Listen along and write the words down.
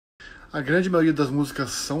A grande maioria das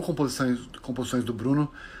músicas são composições do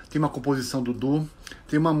Bruno. Tem uma composição do Du,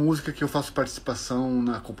 tem uma música que eu faço participação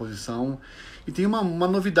na composição, e tem uma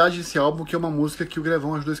novidade nesse álbum, que é uma música que o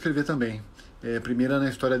Grevão ajudou a escrever também. É a primeira na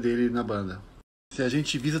história dele na banda. Se a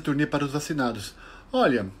gente visa turnê para os vacinados.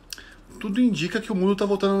 Olha, tudo indica que o mundo está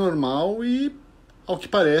voltando ao normal e, ao que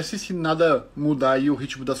parece, se nada mudar aí o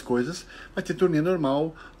ritmo das coisas, vai ter turnê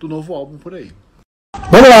normal do novo álbum por aí.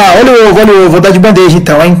 Vamos lá, olha o ovo, vou dar de bandeja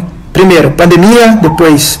então, hein? Primeiro, pandemia,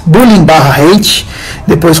 depois bullying / hate,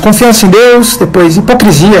 depois confiança em Deus, depois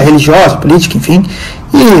hipocrisia religiosa, política, enfim,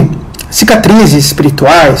 e cicatrizes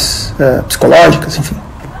espirituais, psicológicas, enfim.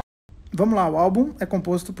 Vamos lá, o álbum é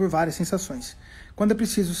composto por várias sensações. Quando é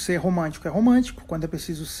preciso ser romântico, é romântico. Quando é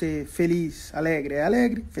preciso ser feliz, alegre, é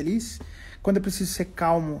alegre, feliz. Quando é preciso ser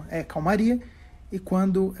calmo, é calmaria. E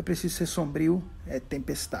quando é preciso ser sombrio, é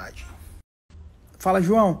tempestade. Fala,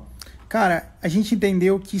 João. Cara, a gente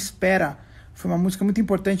entendeu que Espera foi uma música muito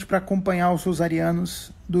importante para acompanhar os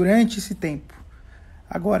rosarianos durante esse tempo.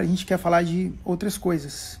 Agora a gente quer falar de outras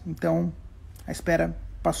coisas. Então, a espera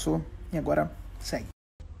passou e agora segue.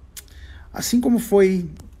 Assim como foi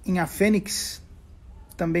em A Fênix,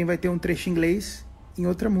 também vai ter um trecho em inglês em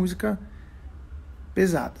outra música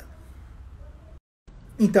pesada.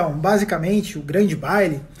 Então, basicamente, o grande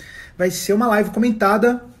baile vai ser uma live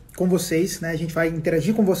comentada com vocês, né? A gente vai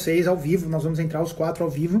interagir com vocês ao vivo, nós vamos entrar os 4 ao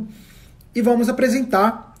vivo e vamos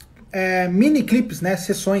apresentar mini clips, né?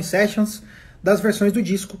 Sessions das versões do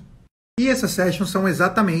disco. E essas sessions são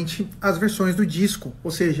exatamente as versões do disco,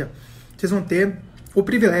 ou seja, vocês vão ter o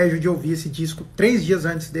privilégio de ouvir esse disco 3 dias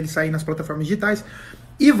antes dele sair nas plataformas digitais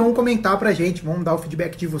e vão comentar pra gente, vão dar o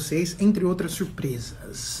feedback de vocês, entre outras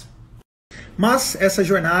surpresas. Mas essa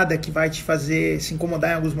jornada que vai te fazer se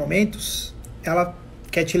incomodar em alguns momentos, ela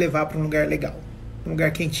quer te levar para um lugar legal, um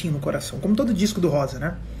lugar quentinho no coração, como todo disco do Rosa,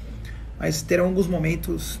 né? Mas terão alguns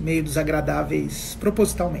momentos meio desagradáveis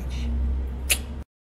propositalmente.